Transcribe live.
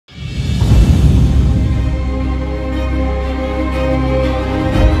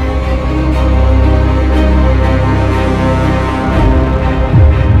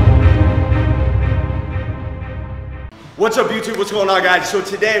What's up, YouTube? What's going on, guys? So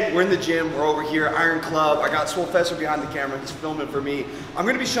today we're in the gym. We're over here, Iron Club. I got Swollfessor behind the camera. He's filming for me. I'm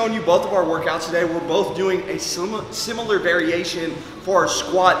going to be showing you both of our workouts today. We're both doing a similar variation for our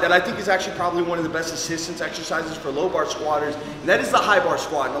squat that I think is actually probably one of the best assistance exercises for low bar squatters, and that is the high bar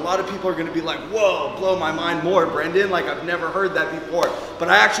squat. And a lot of people are going to be like, whoa, blow my mind more, Brendan. Like, I've never heard that before. But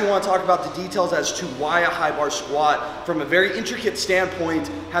I actually want to talk about the details as to why a high bar squat, from a very intricate standpoint,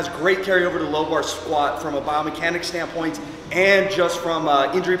 has great carryover to low bar squat from a biomechanics standpoint, and just from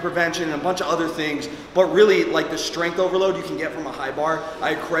injury prevention and a bunch of other things. But really, like the strength overload you can get from a high bar,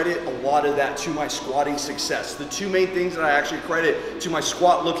 I credit a lot of that to my squatting success. The two main things that I actually credit to my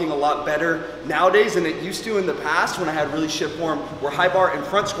squat looking a lot better nowadays than it used to in the past when I had really shit form were high bar and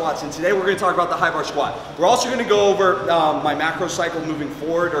front squats. And today we're going to talk about the high bar squat. We're also going to go over my macro cycle moving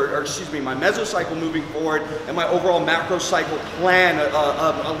forward, or excuse me, my mesocycle moving forward, and my overall macro cycle plan,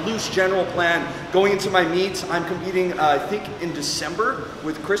 a loose general plan going into my meets. I'm competing, I think, in December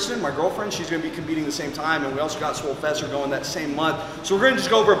with Kristen, my girlfriend. She's going to be competing the same time, and we also got Swollfessor going that same month. So we're going to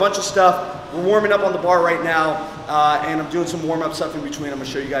just go over a bunch of stuff. We're warming up on the bar right now, and I'm doing some warm-up stuff in between. I'm going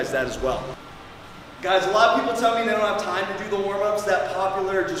to show you guys that as well. Guys, a lot of people tell me they don't have time to do the warm-ups, that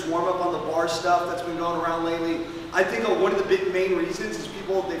popular just warm-up on the bar stuff that's been going around lately. I think one of the big main reasons is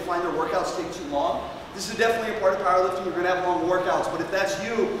people, they find their workouts take too long. This is definitely a part of powerlifting. You're going to have long workouts, but if that's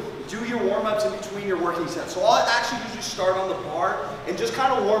you, do your warm-ups in between your working sets. So I'll actually usually start on the bar and just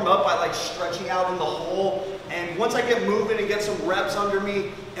kind of warm up by like stretching out in the hole. And once I get moving and get some reps under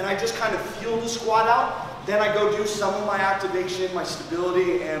me and I just kind of feel the squat out, then I go do some of my activation, my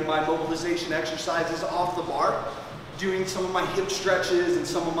stability, and my mobilization exercises off the bar, doing some of my hip stretches and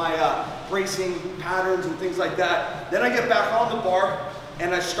some of my bracing patterns and things like that. Then I get back on the bar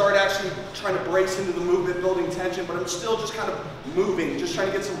and I start actually trying to brace into the movement, building tension, but I'm still just kind of moving, just trying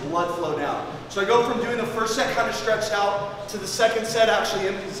to get some blood flow down. So I go from doing the first set kind of stretched out to the second set actually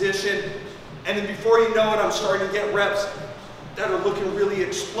in position, and then before you know it, I'm starting to get reps that are looking really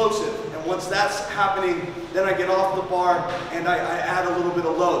explosive. And once that's happening, then I get off the bar and I add a little bit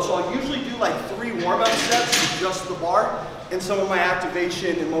of load. So I'll usually do like 3 warm-up sets with just the bar and some of my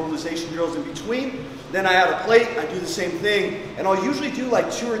activation and mobilization drills in between. Then I add a plate, I do the same thing, and I'll usually do like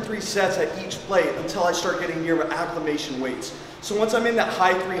 2 or 3 sets at each plate until I start getting near my acclimation weights. So once I'm in that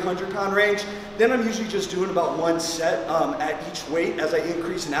high 300-pound range, then I'm usually just doing about 1 set at each weight as I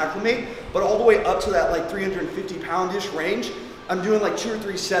increase and acclimate. But all the way up to that like 350-pound-ish range, I'm doing like 2 or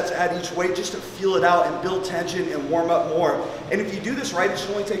 3 sets at each weight just to feel it out and build tension and warm up more. And if you do this right, it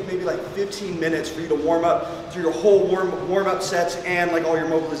should only take maybe like 15 minutes for you to warm up through your whole warm-up sets and like all your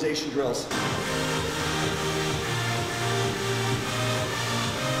mobilization drills.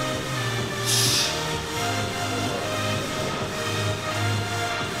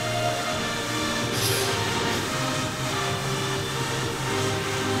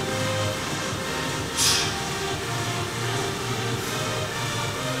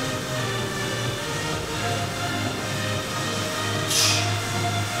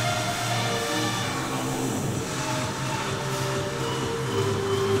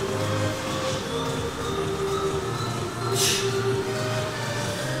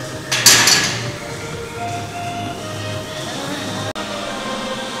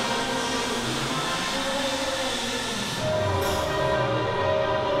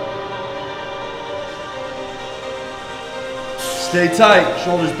 Stay tight,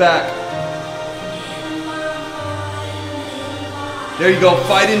 shoulders back. There you go,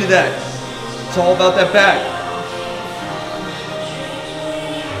 fight into that. It's all about that back.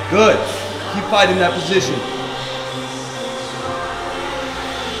 Good, keep fighting that position.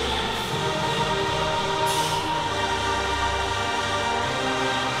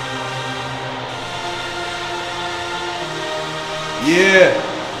 Yeah.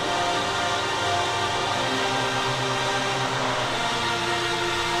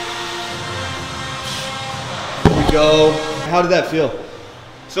 Go. How did that feel?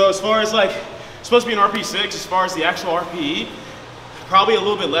 So as far as like, it's supposed to be an RP6, as far as the actual RPE, probably a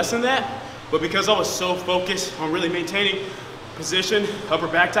little bit less than that, but because I was so focused on really maintaining position, upper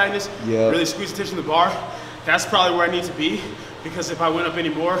back tightness, really squeeze the tension of the bar, that's probably where I need to be, because if I went up any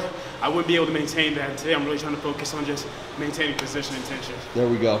more, I wouldn't be able to maintain that. And today I'm really trying to focus on just maintaining position and tension. There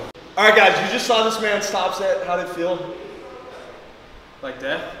we go. All right, guys, you just saw this man's top set. How did it feel? Like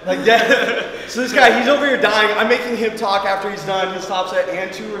that? Like that. So this guy, he's over here dying. I'm making him talk after he's done his top set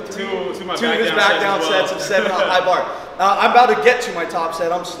and 2 or 3 two of his back down sets of 7 on high bar. I'm about to get to my top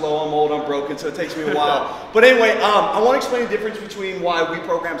set. I'm slow, I'm old, I'm broken, so it takes me a while. But anyway, I want to explain the difference between why we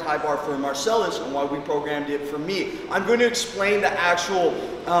programmed high bar for Marcellus and why we programmed it for me. I'm going to explain the actual,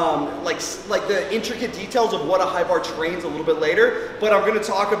 like the intricate details of what a high bar trains a little bit later, but I'm going to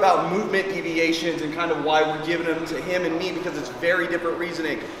talk about movement deviations and kind of why we're giving them to him and me, because it's very different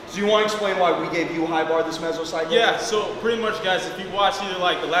reasoning. So you want to explain why we gave you high bar this mesocycle? Yeah, so pretty much, guys, if you watch either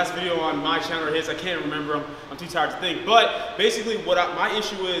like the last video on my channel or his, I can't remember, I'm too tired to think, but basically what my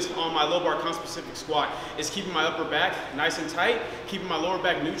issue is on my low bar conspecific squat is keeping my upper back nice and tight, keeping my lower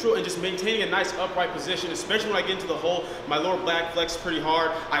back neutral, and just maintaining a nice upright position, especially when I get into the hole. My lower back flexes pretty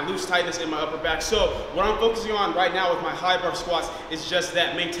hard, I lose tightness in my upper back. So what I'm focusing on right now with my high bar squats is just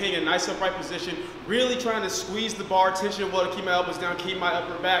that, maintaining a nice upright position, really trying to squeeze the bar tension well to keep my elbows down, keep my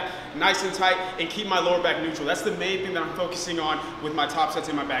upper back nice and tight, and keep my lower back neutral. That's the main thing that I'm focusing on with my top sets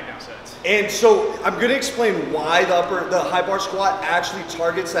and my back down sets. And so I'm going to explain why the high bar squat actually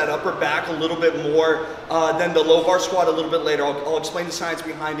targets that upper back a little bit more than the low bar squat a little bit later. I'll explain the science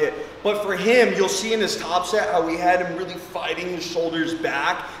behind it. But for him, you'll see in his top set how we had him really fighting his shoulders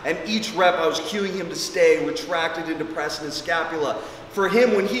back, and each rep I was cueing him to stay retracted into pressing his scapula. For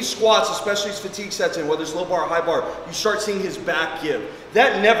him, when he squats, especially his fatigue sets in, whether it's low bar or high bar, you start seeing his back give.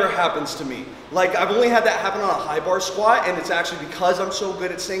 That never happens to me. Like, I've only had that happen on a high bar squat, and it's actually because I'm so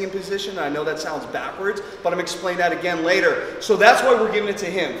good at staying in position. I know that sounds backwards, but I'm explaining that again later. So that's why we're giving it to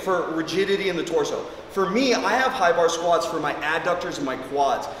him, for rigidity in the torso. For me, I have high bar squats for my adductors and my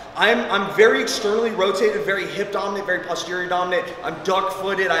quads. I'm very externally rotated, very hip dominant, very posterior dominant. I'm duck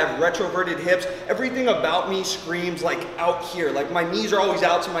footed, I have retroverted hips. Everything about me screams like out here. Like my knees are always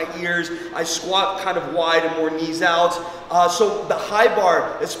out to my ears. I squat kind of wide and more knees out. So the high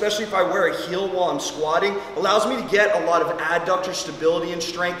bar, especially if I wear a heel while I'm squatting, allows me to get a lot of adductor stability and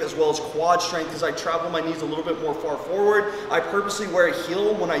strength, as well as quad strength, as I travel my knees a little bit more far forward. I purposely wear a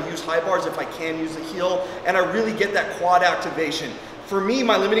heel when I use high bars if I can use the heel, and I really get that quad activation. For me,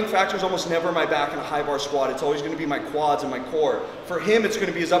 my limiting factor is almost never my back in a high bar squat. It's always going to be my quads and my core. For him, it's going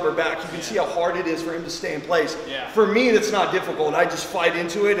to be his upper back. You can see how hard it is for him to stay in place. Yeah. For me, that's not difficult. I just fight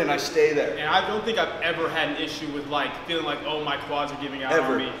into it and I stay there. And I don't think I've ever had an issue with like feeling like, oh, my quads are giving out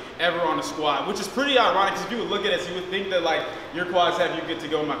on me ever on a squat, which is pretty ironic, because if you would look at it, you would think that like your quads have you good to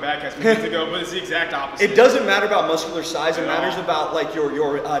go, my back has me good to go, but it's the exact opposite. It doesn't matter about muscular size. It matters about like your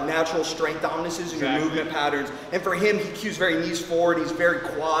natural strength dominances and your movement patterns. And for him, he cues very knees forward. He's very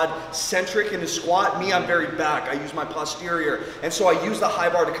quad centric in his squat. Me, I'm very back. I use my posterior. And so I use the high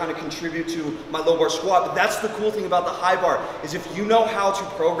bar to kind of contribute to my low bar squat. But that's the cool thing about the high bar, is if you know how to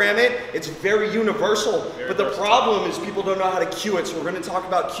program it, it's very universal. But the problem is people don't know how to cue it. So we're going to talk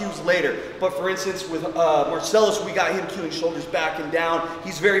about cues later. But for instance, with Marcellus, we got him cueing shoulders back and down.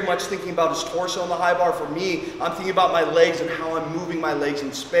 He's very much thinking about his torso on the high bar. For me, I'm thinking about my legs and how I'm moving my legs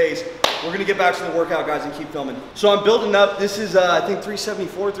in space. We're going to get back to the workout, guys, and keep filming. So I'm building up. This is, I think,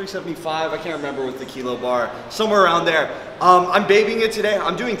 374, 375. I can't remember with the kilo bar. Somewhere around there. I'm babying it today.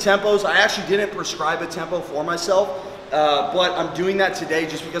 I'm doing tempos. I actually didn't prescribe a tempo for myself, but I'm doing that today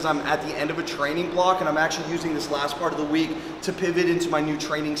just because I'm at the end of a training block, and I'm actually using this last part of the week to pivot into my new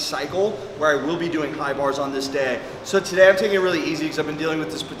training cycle, where I will be doing high bars on this day. So today I'm taking it really easy because I've been dealing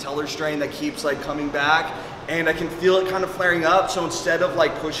with this patellar strain that keeps like coming back, and I can feel it kind of flaring up. So instead of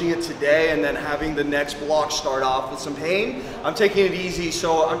like pushing it today and then having the next block start off with some pain, I'm taking it easy.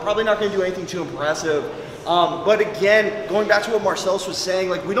 So I'm probably not going to do anything too impressive. But again, going back to what Marcellus was saying,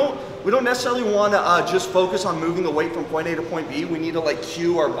 like we don't necessarily want to just focus on moving the weight from point A to point B. We need to like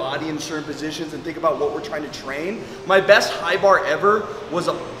cue our body in certain positions and think about what we're trying to train. My best high bar ever was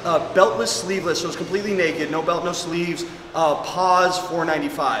a beltless, sleeveless, so it was completely naked, no belt, no sleeves, pause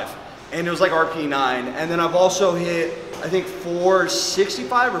 495. And it was like RP9. And then I've also hit, I think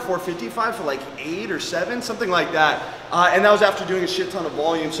 465 or 455 for like 8 or 7, something like that. And that was after doing a shit ton of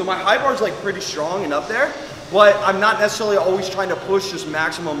volume. So my high bar is like pretty strong and up there, but I'm not necessarily always trying to push just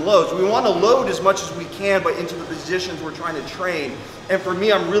maximum loads. We want to load as much as we can, but into the positions we're trying to train. And for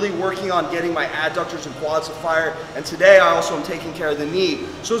me, I'm really working on getting my adductors and quads to fire. And today I also am taking care of the knee.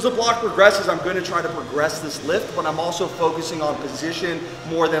 So as the block progresses, I'm going to try to progress this lift, but I'm also focusing on position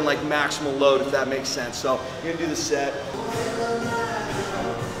more than like maximal load, if that makes sense. So I'm going to do the set.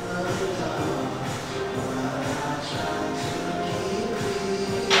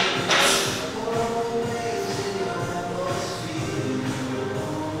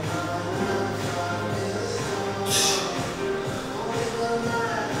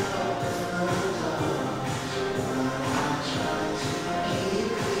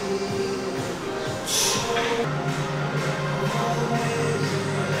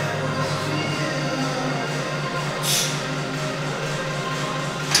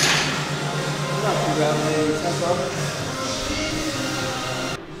 grab a tempo.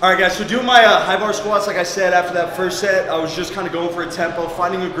 All right, guys, so doing my high bar squats, like I said, after that first set, I was just kind of going for a tempo,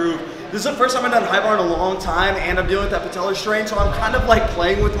 finding a groove. This is the first time I've done high bar in a long time, and I'm dealing with that patellar strain, so I'm kind of like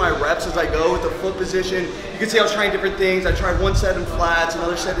playing with my reps as I go with the foot position. You can see I was trying different things. I tried one set in flats,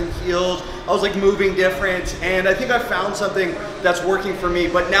 another set in heels. I was like moving different, and I think I found something that's working for me.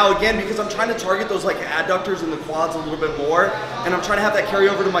 But now again, because I'm trying to target those like adductors and the quads a little bit more, and I'm trying to have that carry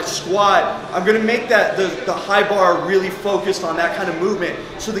over to my squat, I'm gonna make that the high bar really focused on that kind of movement.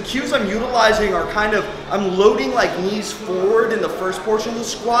 So the cues I'm utilizing are kind of, I'm loading like knees forward in the first portion of the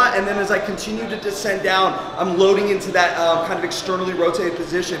squat, and then as I continue to descend down, I'm loading into that kind of externally rotated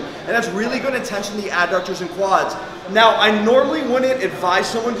position. And that's really going to tension the adductors and quads. Now, I normally wouldn't advise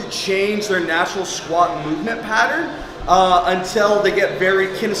someone to change their natural squat movement pattern until they get very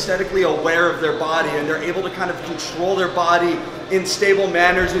kinesthetically aware of their body and they're able to kind of control their body in stable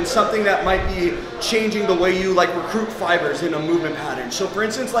manners in something that might be changing the way you like recruit fibers in a movement pattern. So for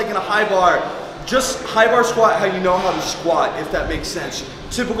instance, like in a high bar, just high bar squat how you know how to squat, if that makes sense.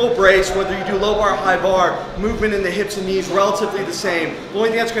 Typical brace, whether you do low bar, high bar, movement in the hips and knees, relatively the same. The only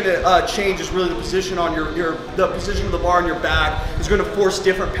thing that's going to change is really the position on the position of the bar on your back is going to force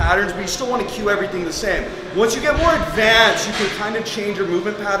different patterns, but you still want to cue everything the same. Once you get more advanced, you can kind of change your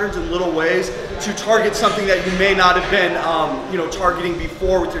movement patterns in little ways to target something that you may not have been targeting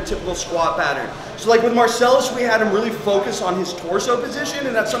before with your typical squat pattern. So like with Marcellus, we had him really focus on his torso position,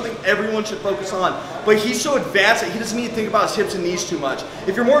 and that's something everyone should focus on. But he's so advanced that he doesn't need to think about his hips and knees too much.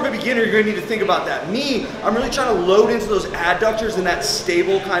 If you're more of a beginner, you're going to need to think about that. Me, I'm really trying to load into those adductors in that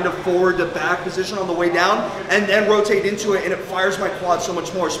stable kind of forward to back position on the way down, and then rotate into it, and it fires my quad so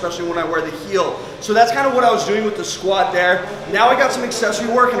much more, especially when I wear the heel. So that's kind of what I was doing with the squat there. Now I got some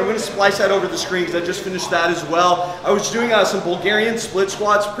accessory work, and I'm going to splice that over the screen because I just finished that as well. I was doing some Bulgarian split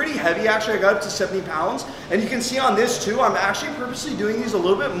squats, pretty heavy actually. I got up to 70 pounds, and you can see on this too, I'm actually purposely doing these a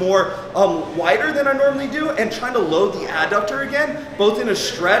little bit more wider than I normally do, and trying to load the adductor again, both in a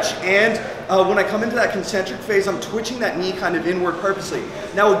stretch and when I come into that concentric phase, I'm twitching that knee kind of inward purposely.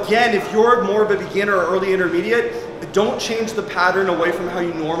 Now again, if you're more of a beginner or early intermediate, don't change the pattern away from how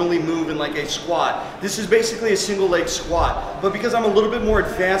you normally move in like a squat. This is basically a single leg squat, but because I'm a little bit more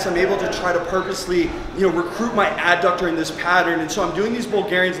advanced, I'm able to try to purposely, recruit my adductor in this pattern. And so I'm doing these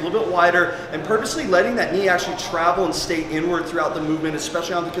Bulgarians a little bit wider and purposely letting that knee actually travel and stay inward throughout the movement,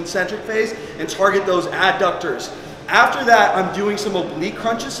 especially on the concentric phase, and target those adductors. After that, I'm doing some oblique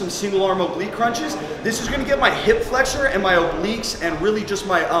crunches, some single arm oblique crunches. This is going to get my hip flexor and my obliques and really just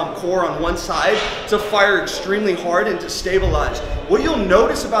my core on one side to fire extremely hard and to stabilize. What you'll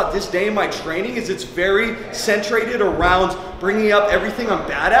notice about this day in my training is it's very centrated around bringing up everything I'm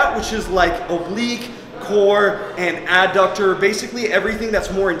bad at, which is like oblique, core, and adductor, basically everything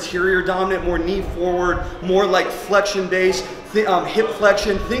that's more interior dominant, more knee forward, more like flexion based, hip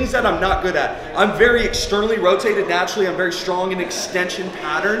flexion, things that I'm not good at. I'm very externally rotated naturally. I'm very strong in extension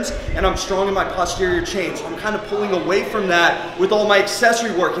patterns, and I'm strong in my posterior chain. So I'm kind of pulling away from that with all my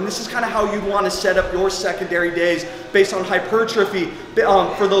accessory work. And this is kind of how you'd want to set up your secondary days based on hypertrophy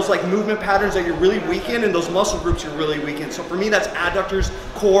for those like movement patterns that you're really weak in and those muscle groups you're really weak in. So for me, that's adductors,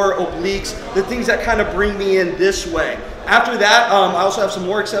 core, obliques, the things that kind of bring me in this way. After that, I also have some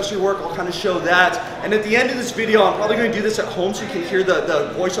more accessory work. I'll kind of show that. And at the end of this video, I'm probably going to do this at home so you can hear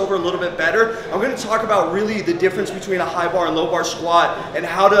the voiceover a little bit better. I'm going to talk about really the difference between a high bar and low bar squat and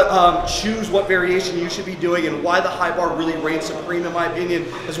how to choose what variation you should be doing and why the high bar really reigns supreme, in my opinion,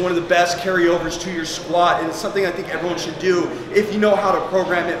 as one of the best carryovers to your squat. And it's something I think everyone should do if you know how to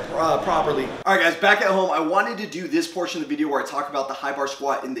program it properly. All right, guys, back at home, I wanted to do this portion of the video where I talk about the high bar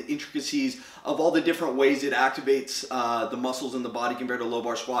squat and the intricacies of all the different ways it activates the muscles in the body compared to low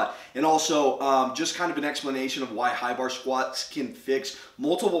bar squat, and also just kind of an explanation of why high bar squats can fix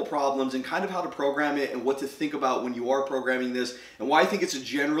multiple problems and kind of how to program it and what to think about when you are programming this, and why I think it's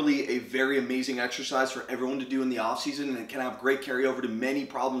generally a very amazing exercise for everyone to do in the off season, and it can have great carryover to many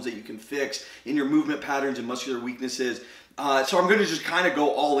problems that you can fix in your movement patterns and muscular weaknesses. So I'm going to just kind of go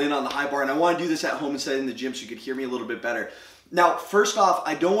all in on the high bar, and I want to do this at home instead of in the gym so you could hear me a little bit better. Now, first off,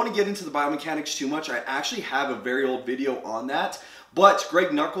 I don't want to get into the biomechanics too much. I actually have a very old video on that, but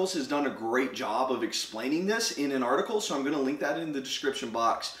Greg Nuckols has done a great job of explaining this in an article, so I'm going to link that in the description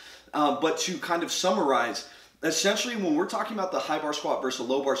box. But to kind of summarize, essentially when we're talking about the high bar squat versus a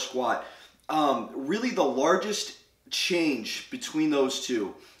low bar squat, really the largest change between those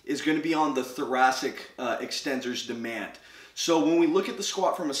two is going to be on the thoracic extensors demand. So when we look at the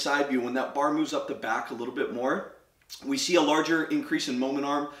squat from a side view, when that bar moves up the back a little bit more, we see a larger increase in moment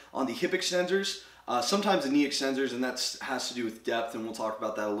arm on the hip extensors, sometimes the knee extensors, and that has to do with depth, and we'll talk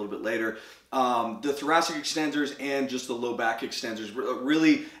about that a little bit later. The thoracic extensors and just the low back extensors.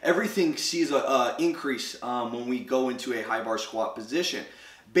 Really, everything sees an increase when we go into a high bar squat position.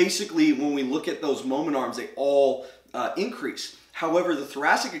 Basically, when we look at those moment arms, they all increase. However, the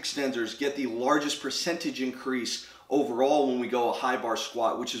thoracic extensors get the largest percentage increase overall when we go a high bar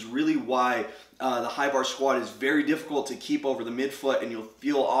squat, which is really why the high bar squat is very difficult to keep over the midfoot, and you'll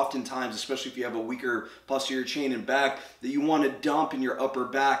feel oftentimes, especially if you have a weaker posterior chain and back, that you want to dump in your upper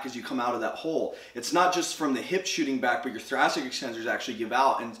back as you come out of that hole. It's not just from the hip shooting back, but your thoracic extensors actually give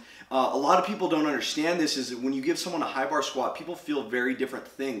out. And a lot of people don't understand this, is that when you give someone a high bar squat, people feel very different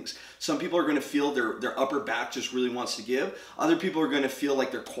things. Some people are going to feel their upper back just really wants to give. Other people are going to feel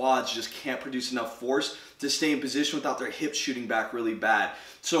like their quads just can't produce enough force to stay in position without their hips shooting back really bad.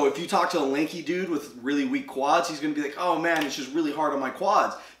 So if you talk to a lanky dude with really weak quads, he's going to be like, oh man, it's just really hard on my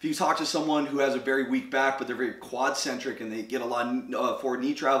quads. If you talk to someone who has a very weak back, but they're very quad centric and they get a lot of forward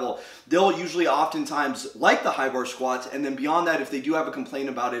knee travel, they'll usually oftentimes like the high bar squats. And then beyond that, if they do have a complaint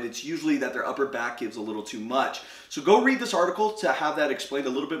about it, it's usually that their upper back gives a little too much. So go read this article to have that explained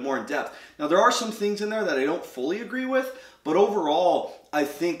a little bit more in depth. Now, there are some things in there that I don't fully agree with, but overall, I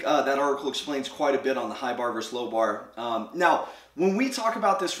think that article explains quite a bit on the high bar versus low bar. Now, when we talk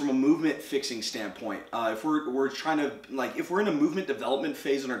about this from a movement fixing standpoint, if we're trying to, like, if we're in a movement development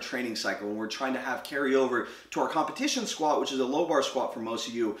phase in our training cycle and we're trying to have carry over to our competition squat, which is a low bar squat for most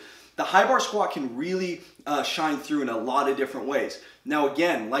of you, the high bar squat can really shine through in a lot of different ways. Now,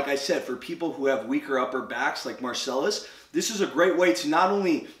 again, like I said, for people who have weaker upper backs like Marcellus, this is a great way to not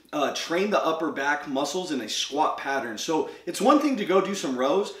only train the upper back muscles in a squat pattern. So it's one thing to go do some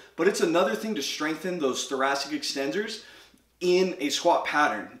rows, but it's another thing to strengthen those thoracic extensors in a squat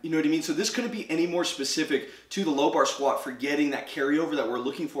pattern. You know what I mean? So this couldn't be any more specific to the low bar squat for getting that carryover that we're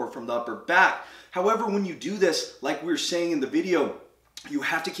looking for from the upper back. However, when you do this, like we were saying in the video, you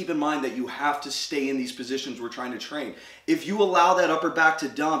have to keep in mind that you have to stay in these positions we're trying to train. If you allow that upper back to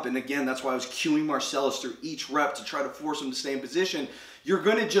dump, and again, that's why I was cueing Marcellus through each rep to try to force him to stay in position, you're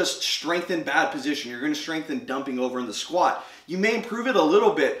going to just strengthen bad position. You're going to strengthen dumping over in the squat. You may improve it a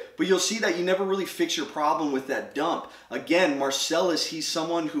little bit, but you'll see that you never really fix your problem with that dump. Again, Marcellus, he's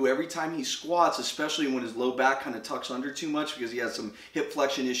someone who every time he squats, especially when his low back kind of tucks under too much because he has some hip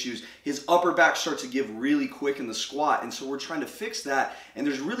flexion issues, his upper back starts to give really quick in the squat. And so we're trying to fix that, and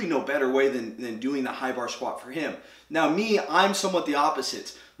there's really no better way than doing the high bar squat for him. Now me, I'm somewhat the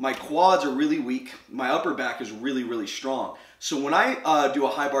opposite. My quads are really weak. My upper back is really, really strong. So when I do a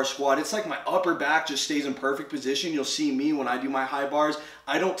high bar squat, it's like my upper back just stays in perfect position. You'll see me when I do my high bars,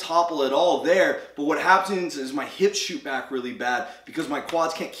 I don't topple at all there, but what happens is my hips shoot back really bad because my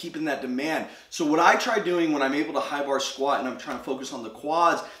quads can't keep in that demand. So what I try doing when I'm able to high bar squat and I'm trying to focus on the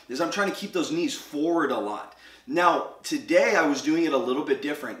quads is I'm trying to keep those knees forward a lot. Now, today I was doing it a little bit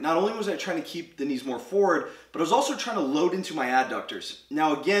different. Not only was I trying to keep the knees more forward, but I was also trying to load into my adductors.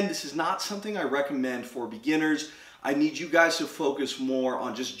 Now, again, this is not something I recommend for beginners. I need you guys to focus more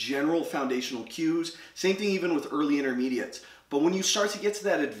on just general foundational cues. Same thing even with early intermediates. But when you start to get to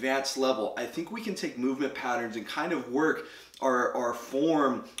that advanced level, I think we can take movement patterns and kind of work our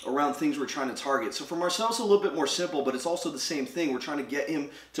form around things we're trying to target. So for Marcel, it's a little bit more simple, but it's also the same thing. We're trying to get him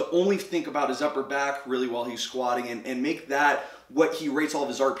to only think about his upper back really while he's squatting and make that what he rates all of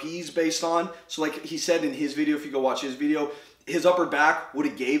his RPEs based on. So like he said in his video, if you go watch his video, his upper back would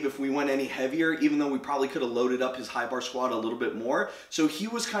have gave if we went any heavier, even though we probably could have loaded up his high bar squat a little bit more. So he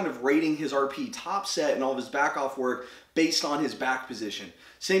was kind of rating his RP top set and all of his back off work based on his back position.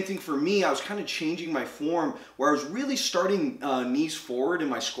 Same thing for me, I was kind of changing my form where I was really starting knees forward in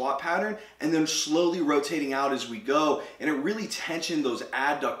my squat pattern and then slowly rotating out as we go. And it really tensioned those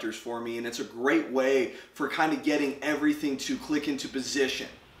adductors for me, and it's a great way for kind of getting everything to click into position.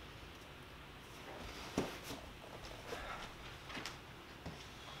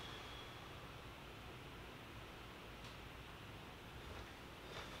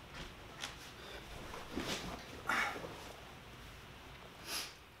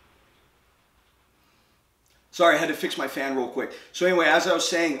 Sorry, I had to fix my fan real quick. So anyway, as I was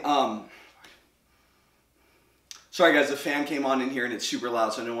saying, sorry guys, the fan came on in here and it's super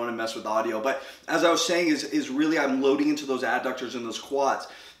loud, so I didn't want to mess with audio. But as I was saying is really I'm loading into those adductors and those quads.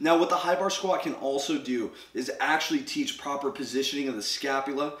 Now what the high bar squat can also do is actually teach proper positioning of the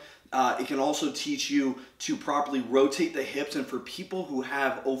scapula. It can also teach you to properly rotate the hips, and for people who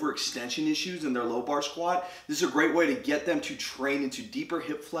have overextension issues in their low bar squat, this is a great way to get them to train into deeper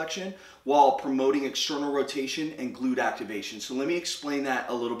hip flexion while promoting external rotation and glute activation. So let me explain that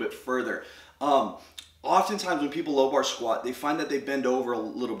a little bit further. oftentimes when people low bar squat, they find that they bend over a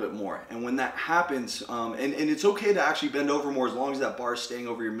little bit more. And when that happens, and it's okay to actually bend over more as long as that bar is staying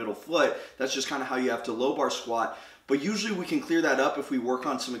over your middle foot. That's just kind of how you have to low bar squat. But usually we can clear that up if we work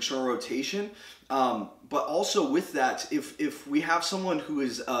on some external rotation. But also with that, if we have someone who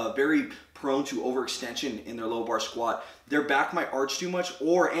is very prone to overextension in their low bar squat, their back might arch too much,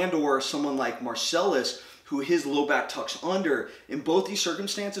 or someone like Marcellus, who his low back tucks under. In both these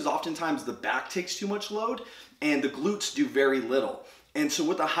circumstances, oftentimes the back takes too much load and the glutes do very little. And so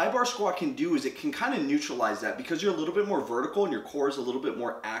what the high bar squat can do is it can kind of neutralize that because you're a little bit more vertical and your core is a little bit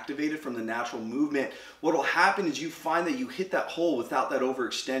more activated from the natural movement. What will happen is you find that you hit that hole without that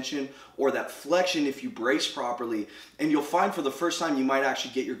overextension or that flexion if you brace properly. And you'll find for the first time you might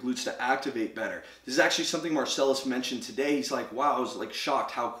actually get your glutes to activate better. This is actually something Marcellus mentioned today. He's like, wow, I was like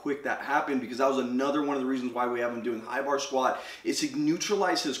shocked how quick that happened, because that was another one of the reasons why we have him doing high bar squat, is to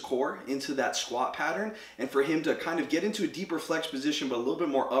neutralize his core into that squat pattern and for him to kind of get into a deeper flex position, but a little bit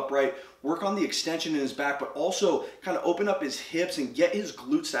more upright, work on the extension in his back, but also kind of open up his hips and get his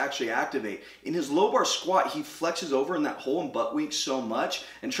glutes to actually activate. In his low bar squat, he flexes over in that hole and butt wink so much.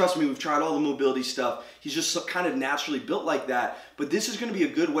 And trust me, we've tried all the mobility stuff. He's just kind of naturally built like that. But this is going to be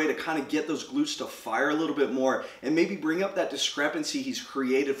a good way to kind of get those glutes to fire a little bit more and maybe bring up that discrepancy he's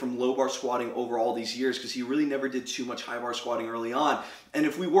created from low bar squatting over all these years, because he really never did too much high bar squatting early on. And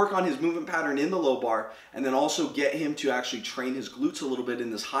if we work on his movement pattern in the low bar and then also get him to actually train his glutes a little bit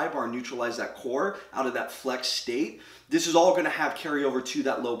in this high bar, neutralize that core out of that flex state, this is all going to have carryover to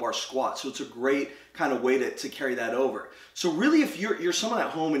that low bar squat. So it's a great kind of way to carry that over. So really, if you're someone at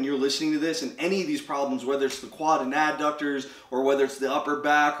home and you're listening to this and any of these problems, whether it's the quad and adductors or whether it's the upper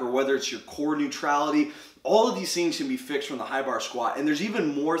back or whether it's your core neutrality, all of these things can be fixed from the high bar squat. And there's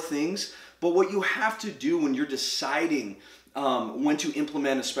even more things, but what you have to do when you're deciding when to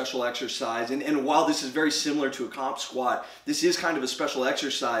implement a special exercise, and while this is very similar to a comp squat, this is kind of a special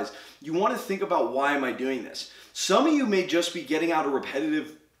exercise, you want to think about, why am I doing this? Some of you may just be getting out a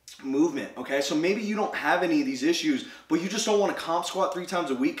repetitive movement, okay? So maybe you don't have any of these issues, but you just don't want to comp squat 3 times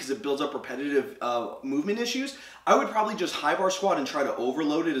a week because it builds up repetitive movement issues. I would probably just high bar squat and try to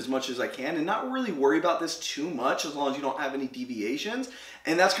overload it as much as I can and not really worry about this too much, as long as you don't have any deviations.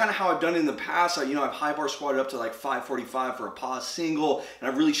 And that's kind of how I've done it in the past. I've high bar squatted up to like 545 for a pause single, and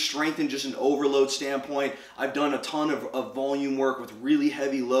I've really strengthened just an overload standpoint. I've done a ton of volume work with really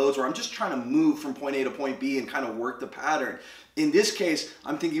heavy loads where I'm just trying to move from point A to point B and kind of work the pattern. In this case,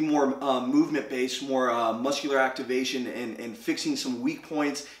 I'm thinking more movement-based, more muscular activation and fixing some weak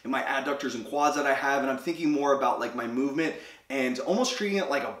points in my adductors and quads that I have. And I'm thinking more about like my movement and almost treating it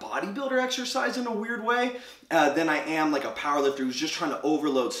like a bodybuilder exercise in a weird way than I am like a powerlifter who's just trying to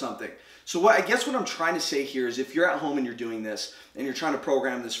overload something. So I guess what I'm trying to say here is, if you're at home and you're doing this and you're trying to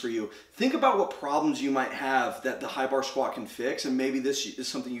program this for you, think about what problems you might have that the high bar squat can fix, and maybe this is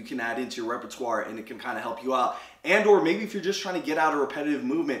something you can add into your repertoire and it can kind of help you out. And or maybe if you're just trying to get out a repetitive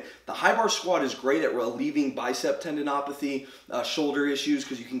movement, the high bar squat is great at relieving bicep tendinopathy, shoulder issues,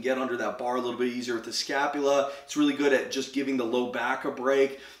 because you can get under that bar a little bit easier with the scapula. It's really good at just giving the low back a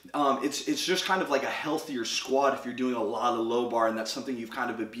break. It's just kind of like a healthier squat if you're doing a lot of low bar and that's something you've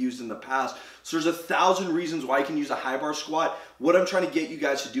kind of abused in the past. So there's 1,000 reasons why you can use a high bar squat. What I'm trying to get you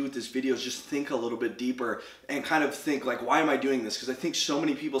guys to do with this video is just think a little bit deeper and kind of think like, why am I doing this? Because I think so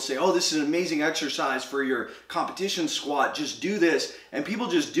many people say, oh, this is an amazing exercise for your competition squat, just do this. And people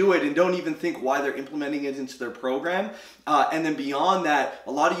just do it and don't even think why they're implementing it into their program. And then beyond that,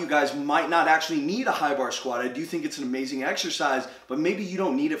 a lot of you guys might not actually need a high bar squat. I do think it's an amazing exercise, but maybe you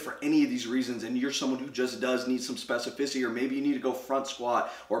don't need it for any of these reasons and you're someone who just does need some specificity, or maybe you need to go front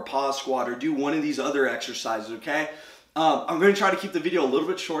squat or pause squat or do one of these other exercises, okay? I'm going to try to keep the video a little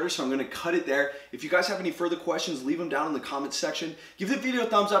bit shorter, so I'm going to cut it there. If you guys have any further questions, leave them down in the comments section. Give the video a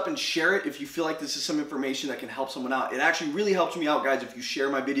thumbs up and share it if you feel like this is some information that can help someone out. It actually really helps me out, guys, if you share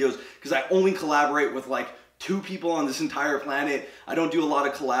my videos, because I only collaborate with like 2 people on this entire planet. I don't do a lot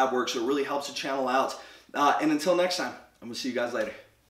of collab work, so it really helps the channel out. And until next time, I'm going to see you guys later.